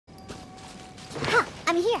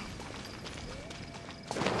here.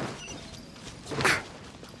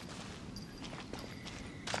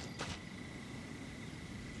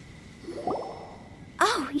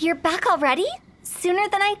 Oh, you're back already? Sooner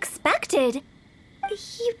than I expected.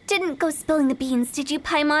 You didn't go spilling the beans, did you,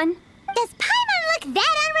 Paimon? Does Paimon look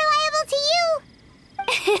that unreliable to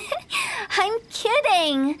you? I'm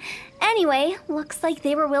kidding. Anyway, looks like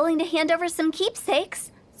they were willing to hand over some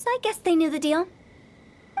keepsakes, so I guess they knew the deal.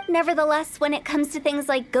 Nevertheless, when it comes to things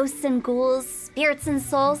like ghosts and ghouls, spirits and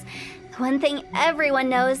souls, the one thing everyone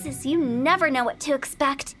knows is you never know what to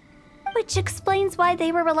expect. Which explains why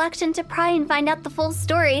they were reluctant to pry and find out the full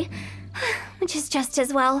story. Which is just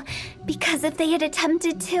as well, because if they had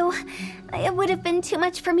attempted to, it would have been too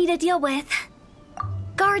much for me to deal with.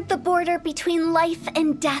 Guard the border between life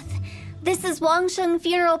and death. This is Wangsheng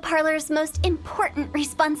Funeral Parlor's most important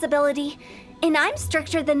responsibility, and I'm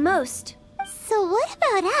stricter than most. So what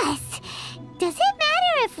about us? Does it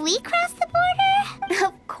matter if we cross the border?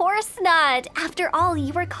 Of course not. After all,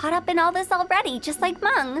 you were caught up in all this already, just like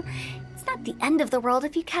Meng. It's not the end of the world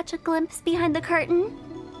if you catch a glimpse behind the curtain.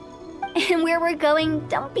 And where we're going,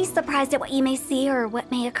 don't be surprised at what you may see or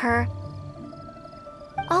what may occur.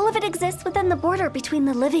 All of it exists within the border between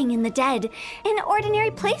the living and the dead. An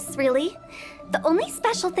ordinary place, really. The only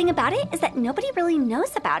special thing about it is that nobody really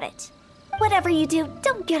knows about it. Whatever you do,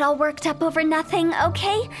 don't get all worked up over nothing,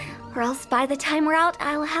 okay? Or else by the time we're out,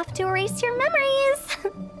 I'll have to erase your memories.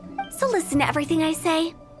 So listen to everything I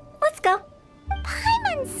say. Let's go.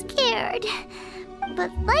 Paimon's scared.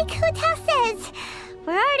 But like Huta says,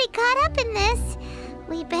 we're already caught up in this.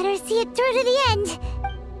 We better see it through to the end.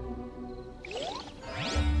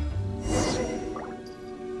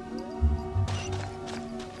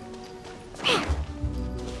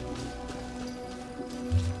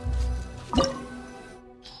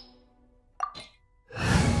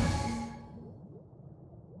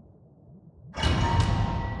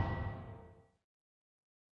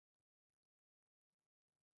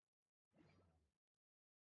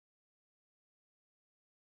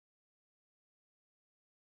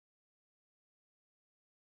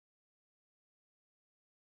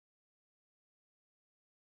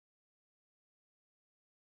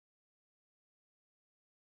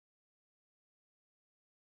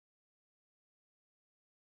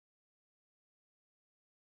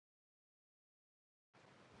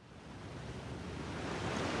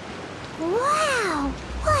 Wow!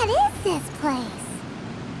 What is this place?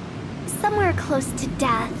 Somewhere close to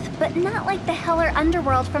death, but not like the hell or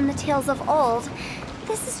underworld from the tales of old.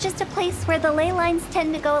 This is just a place where the ley lines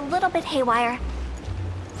tend to go a little bit haywire.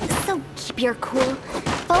 So keep your cool.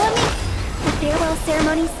 Follow me. The farewell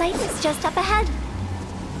ceremony site is just up ahead.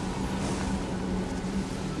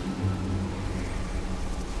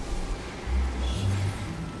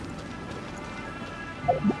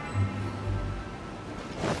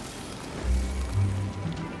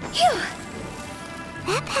 Phew!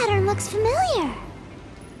 That pattern looks familiar.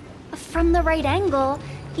 From the right angle,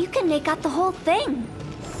 you can make out the whole thing.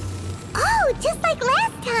 Oh, just like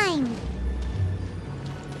last time.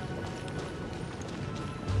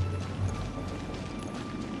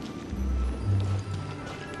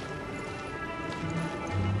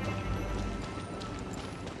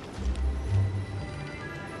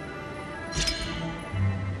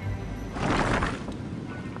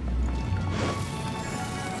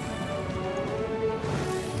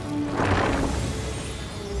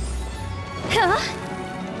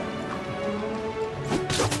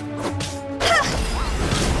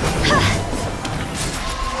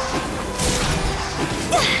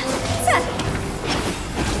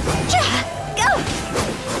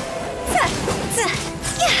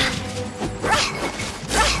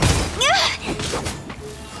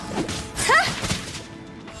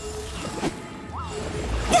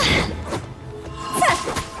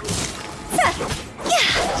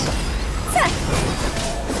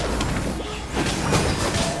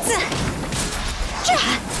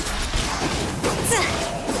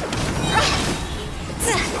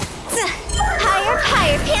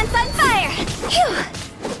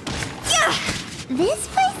 This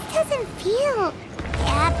place doesn't feel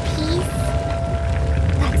at peace.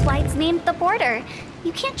 That's why it's named the border.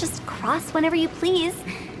 You can't just cross whenever you please.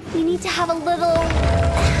 You need to have a little,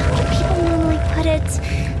 how do people normally put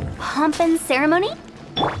it, pomp and ceremony?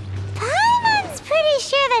 Paimon's pretty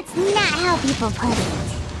sure that's not how people put it.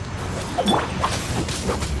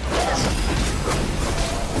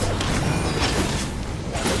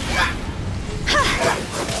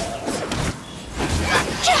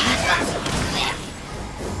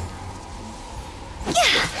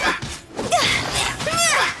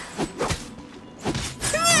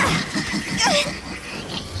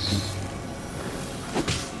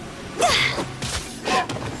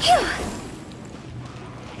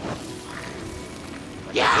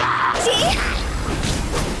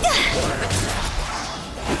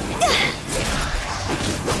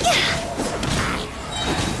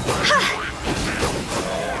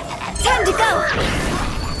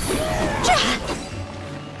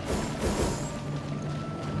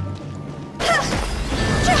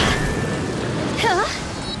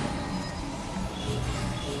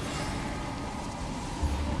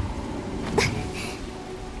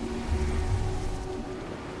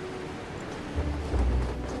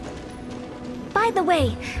 the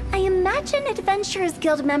way, I imagine Adventurers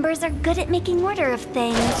Guild members are good at making order of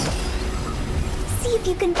things. See if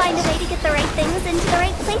you can find a way to get the right things into the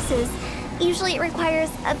right places. Usually it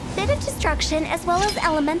requires a bit of destruction as well as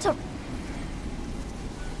elemental...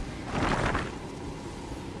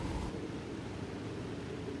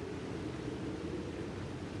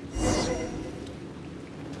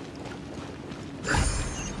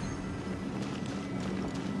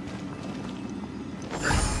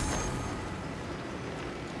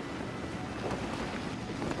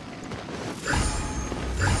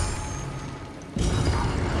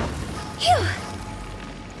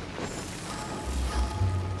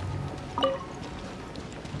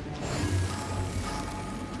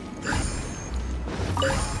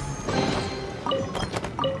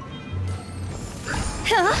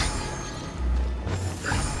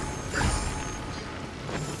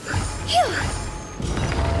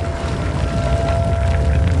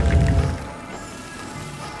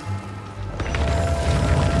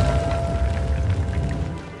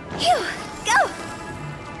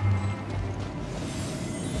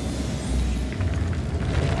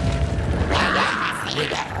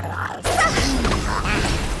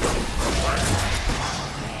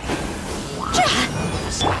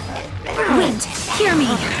 Wait, hear me.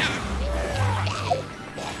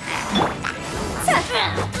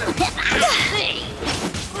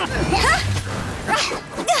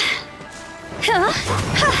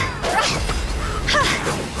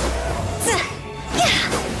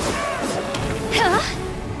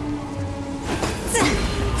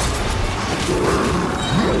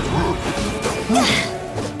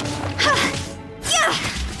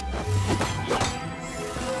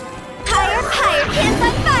 Higher, higher, hands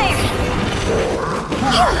on fire!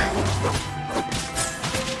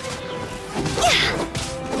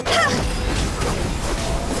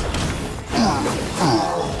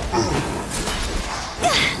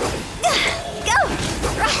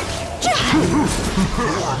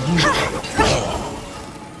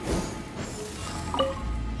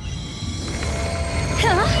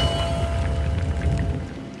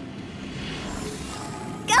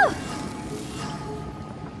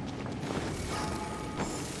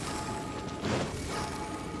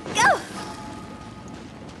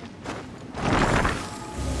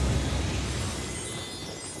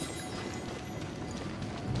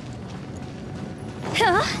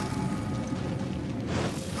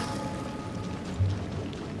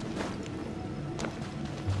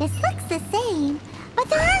 This looks the same, but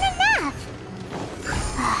there aren't enough.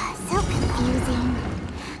 So confusing.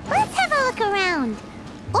 Let's have a look around.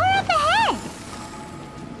 Or up ahead.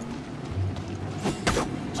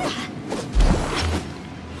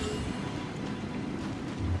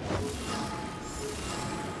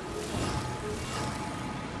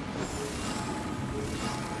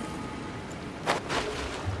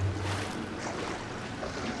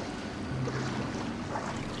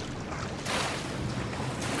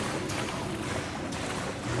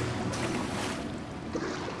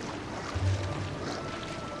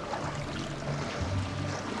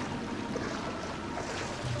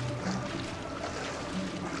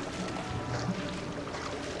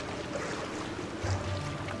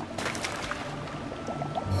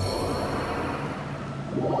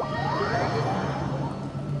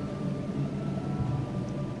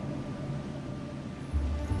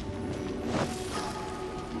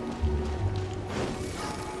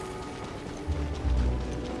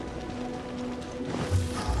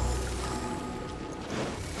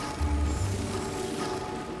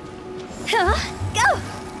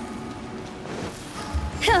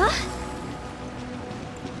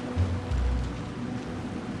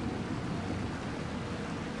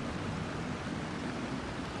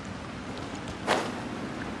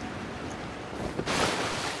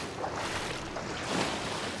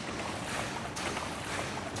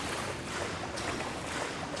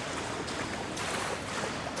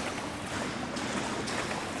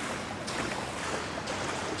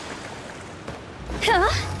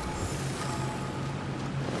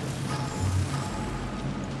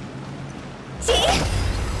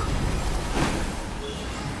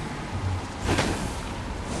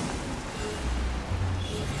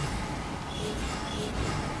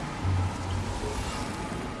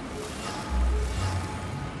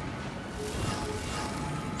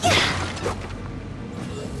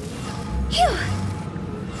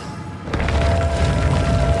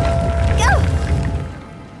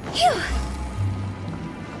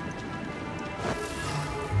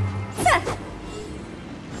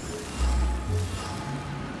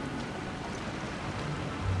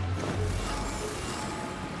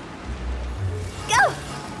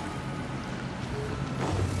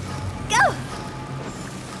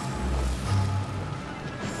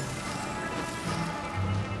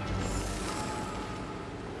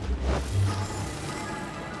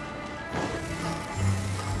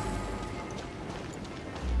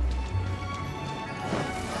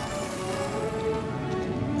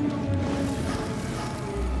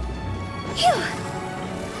 Phew!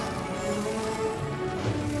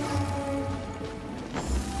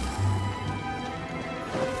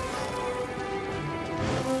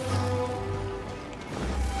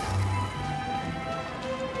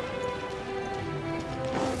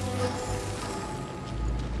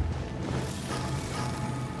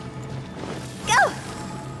 Go!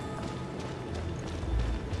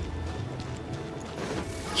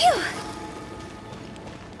 Phew!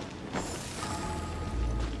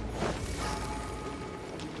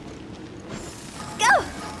 Go!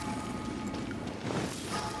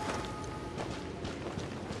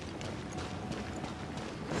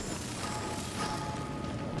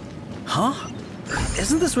 Huh?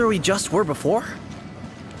 Isn't this where we just were before?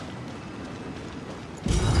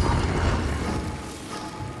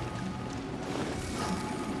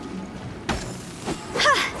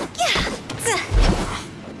 Ha! Yeah!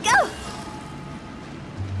 Go!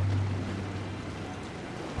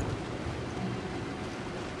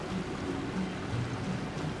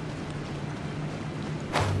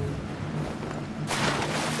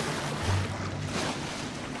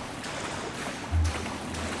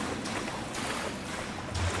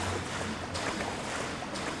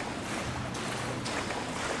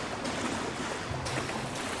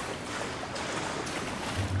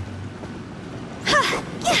 Ha!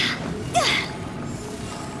 Yeah!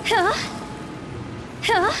 Huh?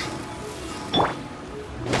 Huh?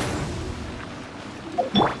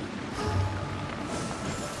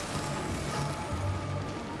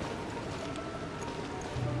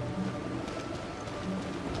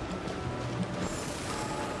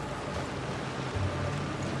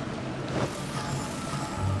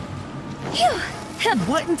 Phew! Huh.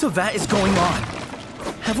 What into that is going on?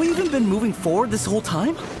 Have we even been moving forward this whole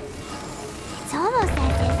time? It's almost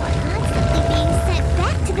as if we're constantly being sent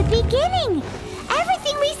back to the beginning.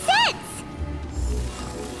 Everything resets.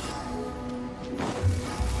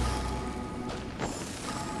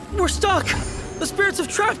 We're stuck! The spirits have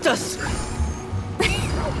trapped us!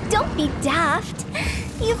 Don't be daft.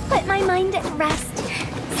 You've put my mind at rest.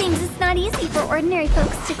 Seems it's not easy for ordinary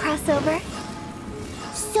folks to cross over.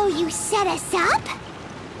 So you set us up?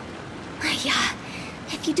 Yeah.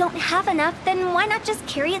 If you don't have enough, then why not just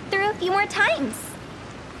carry it through a few more times?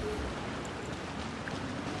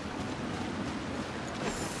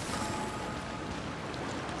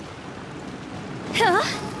 Huh?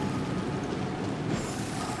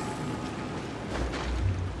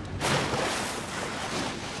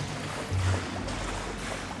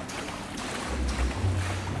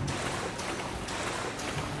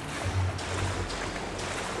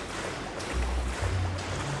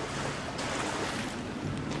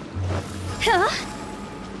 Huh?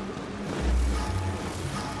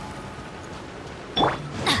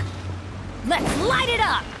 Let's light it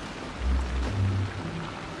up!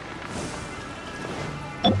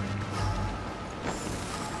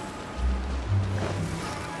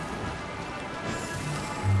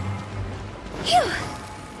 Phew!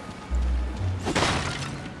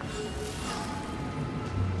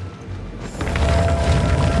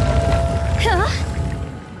 Huh?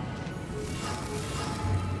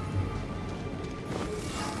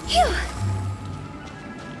 Phew!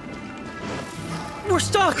 We're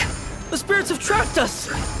stuck! The spirits have trapped us!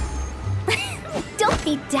 Don't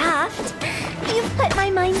be daft. You've put my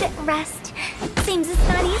mind at rest. Seems it's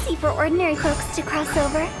not easy for ordinary folks to cross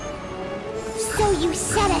over. So you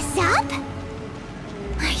set us up?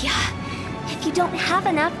 Yeah. If you don't have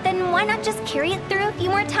enough, then why not just carry it through a few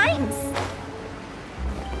more times?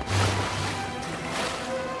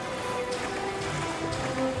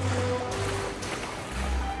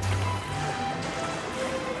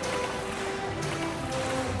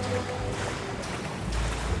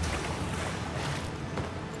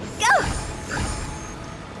 Go!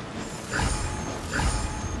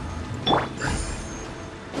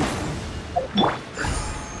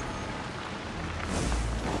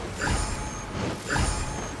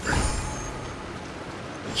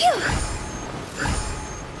 Phew!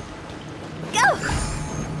 Go!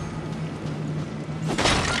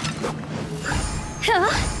 Huh?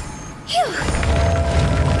 Phew!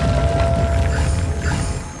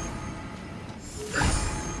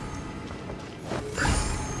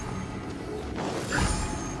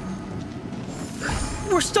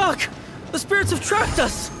 We're stuck! The spirits have trapped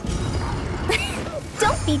us!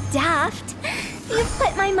 Don't be daft. You've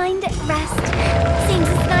put my mind at rest. Seems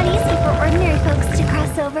it's not easy for ordinary folks to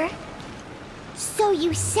cross over. So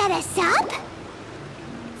you set us up?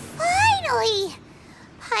 Finally!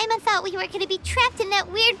 Paimon thought we were gonna be trapped in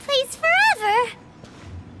that weird place forever.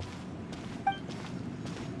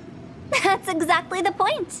 That's exactly the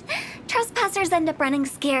point. Trespassers end up running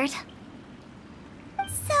scared.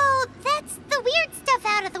 that's the weird stuff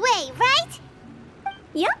out of the way, right?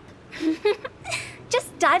 Yep.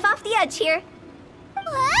 Just dive off the edge here.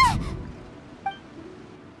 What?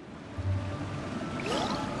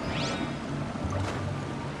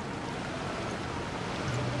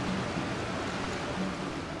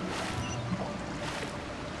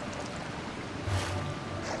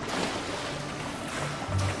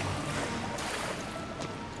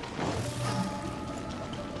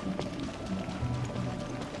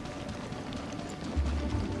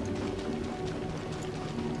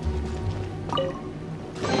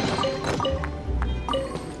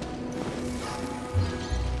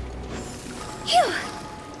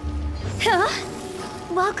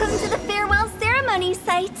 Welcome to the farewell ceremony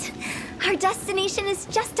site. Our destination is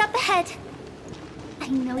just up ahead. I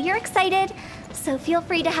know you're excited, so feel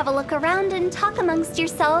free to have a look around and talk amongst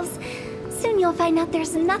yourselves. Soon you'll find out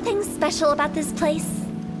there's nothing special about this place.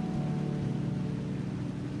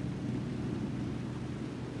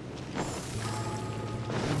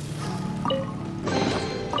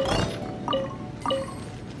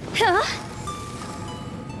 Huh?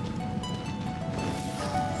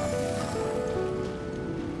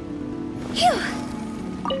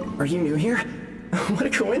 Are you new here? What a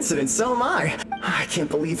coincidence, so am I. I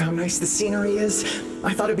can't believe how nice the scenery is.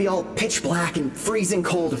 I thought it'd be all pitch black and freezing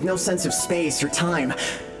cold with no sense of space or time.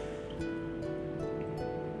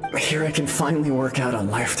 Here I can finally work out a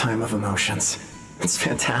lifetime of emotions. It's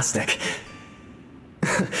fantastic.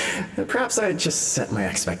 Perhaps I just set my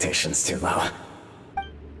expectations too low.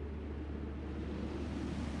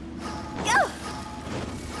 Go!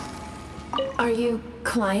 Are you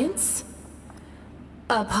clients?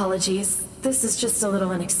 Apologies. This is just a little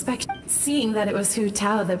unexpected. Seeing that it was Hu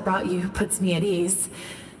Tao that brought you puts me at ease.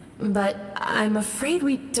 But I'm afraid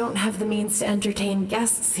we don't have the means to entertain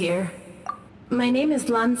guests here. My name is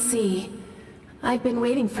Lan Si. I've been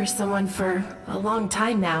waiting for someone for a long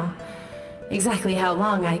time now. Exactly how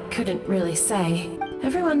long, I couldn't really say.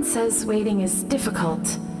 Everyone says waiting is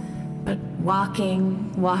difficult. But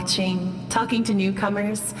walking, watching, talking to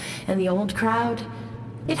newcomers, and the old crowd,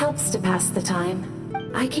 it helps to pass the time.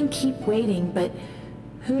 I can keep waiting, but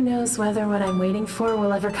who knows whether what I'm waiting for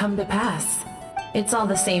will ever come to pass. It's all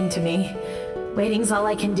the same to me. Waiting's all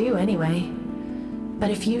I can do anyway.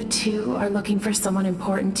 But if you too are looking for someone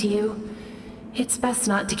important to you, it's best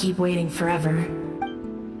not to keep waiting forever.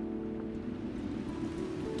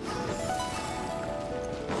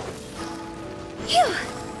 Phew!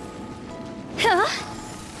 Huh?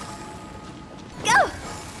 Go!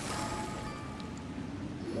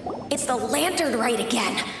 It's the lantern rite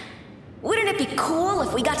again. Wouldn't it be cool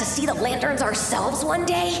if we got to see the lanterns ourselves one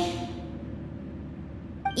day?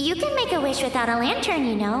 You can make a wish without a lantern,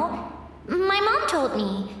 you know. My mom told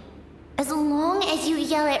me. As long as you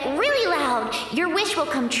yell it really loud, your wish will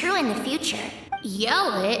come true in the future.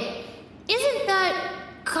 Yell it? Isn't that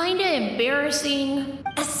kinda embarrassing?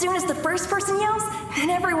 As soon as the first person yells, then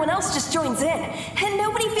everyone else just joins in, and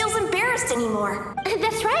nobody feels embarrassed anymore.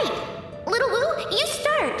 That's right. Little Wu, you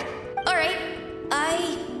start. Alright,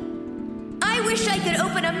 I wish I could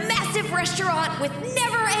open a massive restaurant with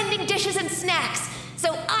never-ending dishes and snacks,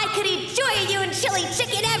 so I could eat Joy-You and chili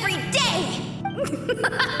chicken every day!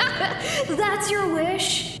 That's your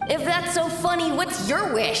wish? If that's so funny, what's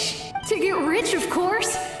your wish? To get rich, of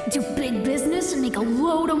course. Do big business and make a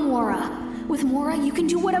load of Mora. With Mora, you can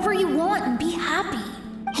do whatever you want and be happy.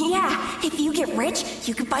 Yeah, if you get rich,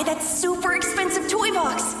 you could buy that super expensive toy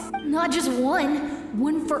box. Not just one.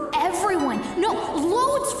 One for everyone. No,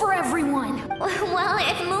 loads for everyone. Well,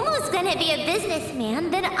 if Momo's gonna be a businessman,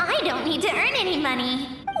 then I don't need to earn any money.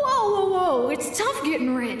 Whoa. It's tough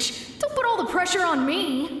getting rich. Don't put all the pressure on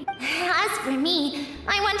me. As for me,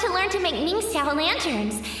 I want to learn to make Ming Xiao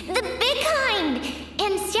lanterns. The big kind!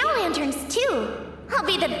 And Xiao lanterns, too. I'll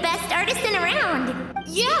be the best artisan around.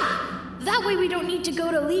 Yeah! That way we don't need to go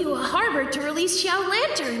to Liyue Harbor to release Xiao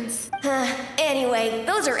lanterns. Anyway,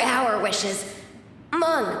 those are our wishes.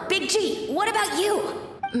 Mung, Big G, what about you?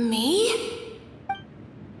 Me?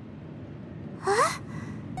 Huh?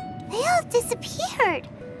 They all disappeared.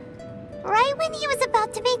 Right when he was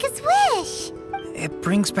about to make his wish. It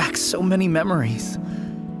brings back so many memories.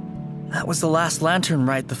 That was the last lantern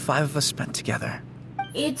ride the five of us spent together.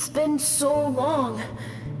 It's been so long.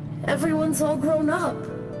 Everyone's all grown up.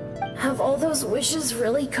 Have all those wishes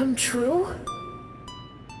really come true?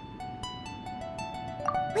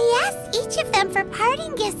 We asked each of them for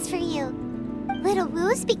parting gifts for you. Little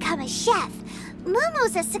Wu's become a chef.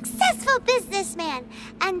 Momo's a successful businessman.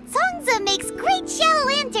 And Songza makes great Xiao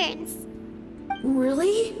lanterns.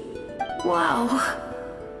 Really? Wow.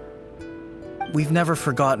 We've never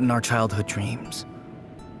forgotten our childhood dreams.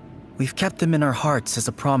 We've kept them in our hearts as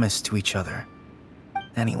a promise to each other.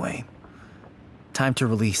 Anyway, time to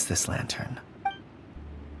release this lantern.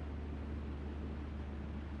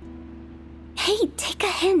 Hey, take a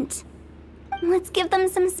hint. Let's give them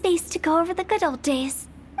some space to go over the good old days.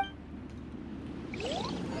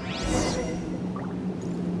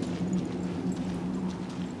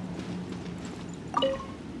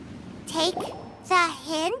 Take the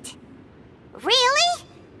hint? Really?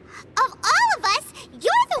 Of all of us,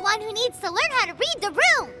 you're the one who needs to learn how to read the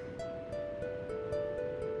room!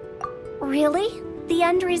 Really? The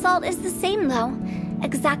end result is the same, though.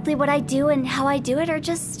 Exactly what I do and how I do it are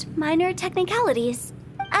just minor technicalities.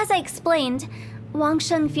 As I explained,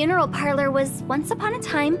 Wangsheng Funeral Parlor was once upon a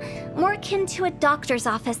time more akin to a doctor's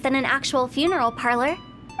office than an actual funeral parlor.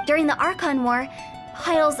 During the Archon War,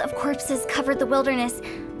 piles of corpses covered the wilderness.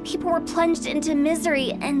 People were plunged into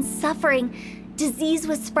misery and suffering. Disease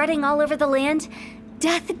was spreading all over the land.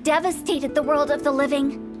 Death devastated the world of the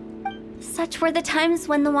living. Such were the times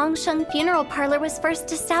when the Wangsheng Funeral Parlor was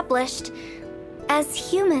first established. As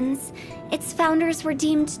humans, its founders were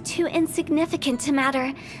deemed too insignificant to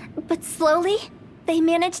matter, but slowly, they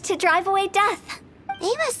managed to drive away death.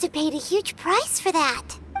 They must have paid a huge price for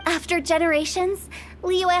that. After generations,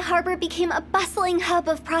 Liyue Harbor became a bustling hub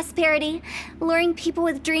of prosperity, luring people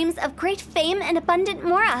with dreams of great fame and abundant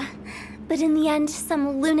mora. But in the end,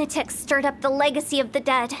 some lunatics stirred up the legacy of the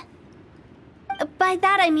dead. By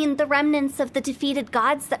that I mean the remnants of the defeated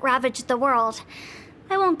gods that ravaged the world.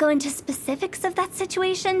 I won't go into specifics of that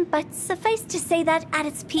situation, but suffice to say that at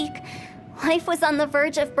its peak, life was on the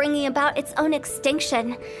verge of bringing about its own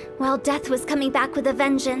extinction, while death was coming back with a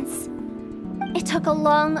vengeance. It took a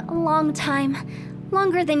long, long time,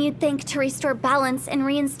 longer than you'd think, to restore balance and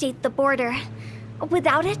reinstate the border.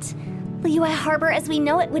 Without it, Liyue Harbor as we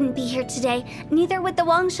know it wouldn't be here today, neither would the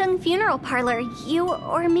Wangsheng Funeral Parlor, you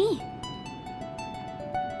or me.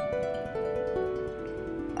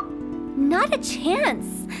 Not a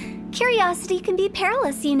chance. Curiosity can be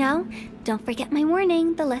perilous, you know. Don't forget my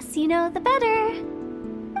warning, the less you know, the better.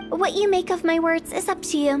 What you make of my words is up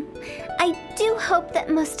to you. I do hope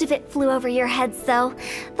that most of it flew over your heads, though.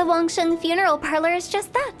 The Wangsheng Funeral Parlor is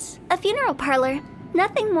just that, a funeral parlor.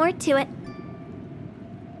 Nothing more to it.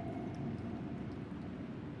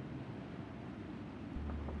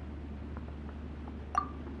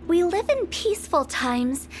 We live in peaceful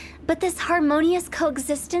times, but this harmonious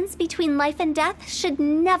coexistence between life and death should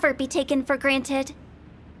never be taken for granted.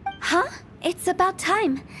 Huh? It's about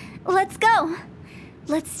time. Let's go.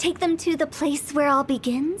 Let's take them to the place where all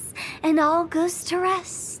begins and all goes to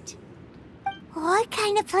rest. What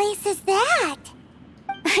kind of place is that?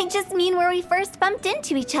 I just mean where we first bumped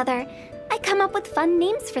into each other. I come up with fun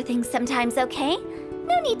names for things sometimes, okay?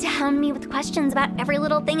 No need to hound me with questions about every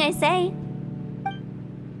little thing I say.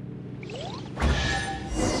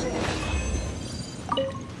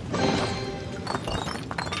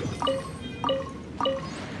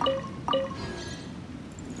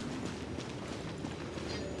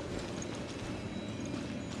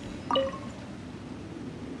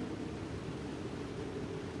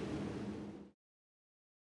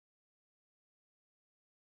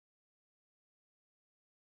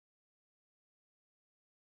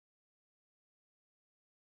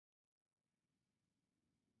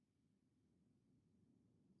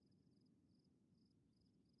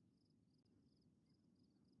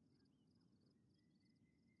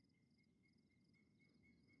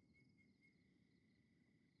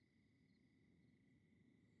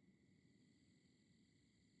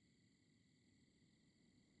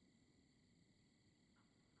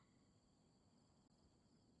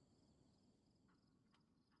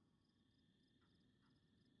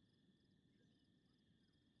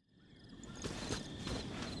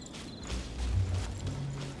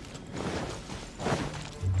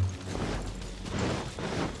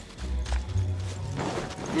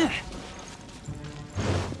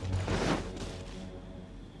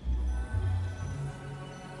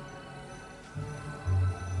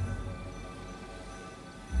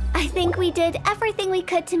 I think we did everything we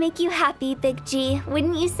could to make you happy, Big G,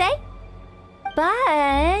 wouldn't you say?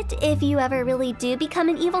 But if you ever really do become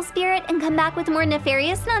an evil spirit and come back with more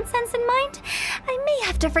nefarious nonsense in mind, I may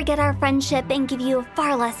have to forget our friendship and give you a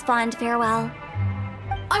far less fond farewell.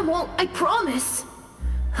 I won't, I promise.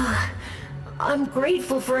 I'm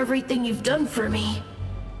grateful for everything you've done for me.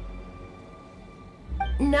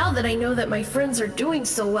 Now that I know that my friends are doing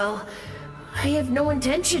so well, I have no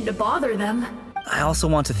intention to bother them. I also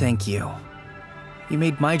want to thank you. You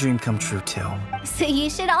made my dream come true, too. So you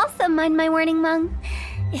should also mind my warning, Mung.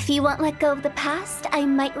 If you won't let go of the past, I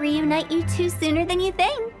might reunite you two sooner than you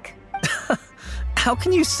think. How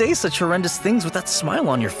can you say such horrendous things with that smile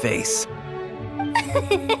on your face?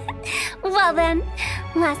 Well then,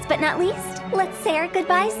 last but not least, let's say our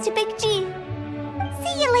goodbyes to Big G.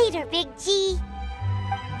 See you later, Big G.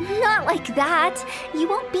 Not like that. You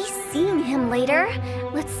won't be seeing him later.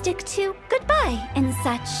 Let's stick to goodbye and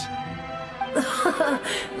such.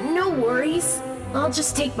 No worries. I'll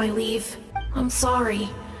just take my leave. I'm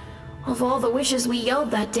sorry. Of all the wishes we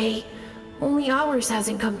yelled that day, only ours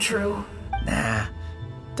hasn't come true. Nah,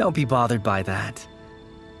 don't be bothered by that.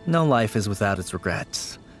 No life is without its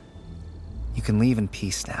regrets. You can leave in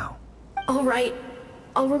peace now. All right.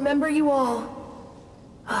 I'll remember you all.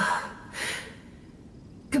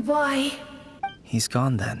 Goodbye. He's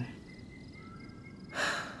gone then.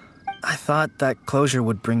 I thought that closure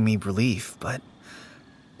would bring me relief, but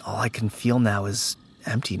all I can feel now is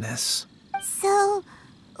emptiness. So,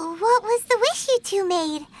 what was the wish you two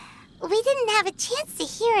made? We didn't have a chance to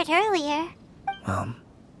hear it earlier. Well,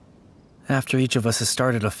 after each of us has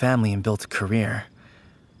started a family and built a career,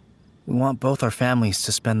 we want both our families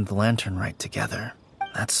to spend the Lantern Rite together.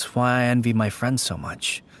 That's why I envy my friends so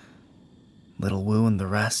much. Little Wu and the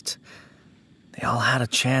rest, they all had a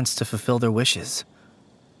chance to fulfill their wishes.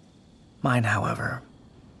 Mine, however,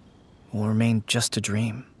 will remain just a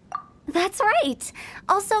dream. That's right.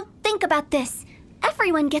 Also, think about this.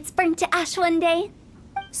 Everyone gets burnt to ash one day.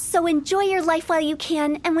 So enjoy your life while you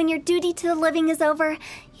can, and when your duty to the living is over,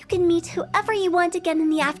 you can meet whoever you want again in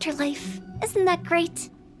the afterlife. Isn't that great?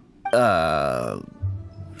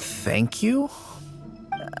 Thank you?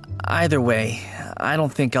 Either way, I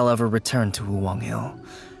don't think I'll ever return to Wuwang Hill.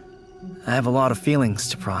 I have a lot of feelings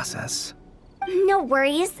to process. No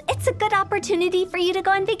worries. It's a good opportunity for you to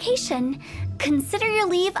go on vacation. Consider your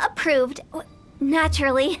leave approved.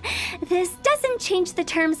 Naturally, this doesn't change the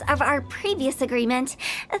terms of our previous agreement.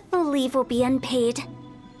 The leave will be unpaid.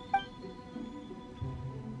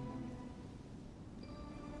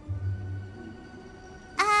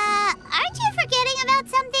 Aren't you forgetting about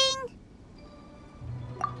something?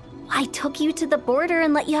 I took you to the border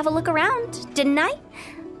and let you have a look around, didn't I?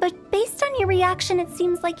 But based on your reaction, it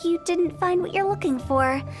seems like you didn't find what you're looking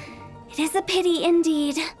for. It is a pity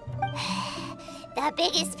indeed. The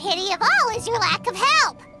biggest pity of all is your lack of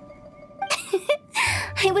help.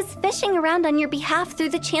 I was fishing around on your behalf through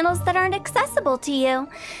the channels that aren't accessible to you.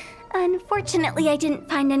 Unfortunately, I didn't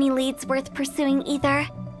find any leads worth pursuing either.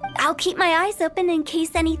 I'll keep my eyes open in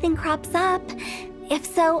case anything crops up. If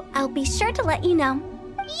so, I'll be sure to let you know.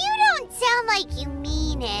 You don't sound like you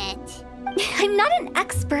mean it. I'm not an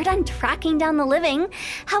expert on tracking down the living.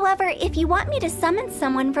 However, if you want me to summon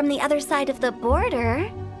someone from the other side of the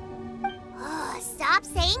border... Oh, stop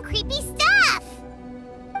saying creepy stuff.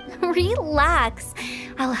 Relax.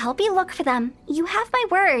 I'll help you look for them. You have my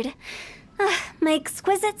word. My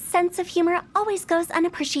exquisite sense of humor always goes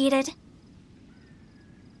unappreciated.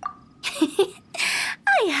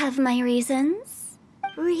 I have my reasons.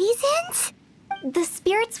 Reasons? The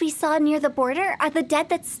spirits we saw near the border are the dead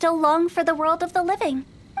that still long for the world of the living.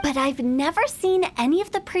 But I've never seen any of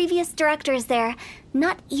the previous directors there,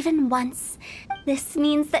 not even once. This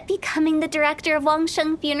means that becoming the director of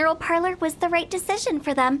Wangsheng Funeral Parlor was the right decision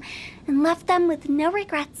for them, and left them with no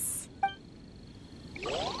regrets.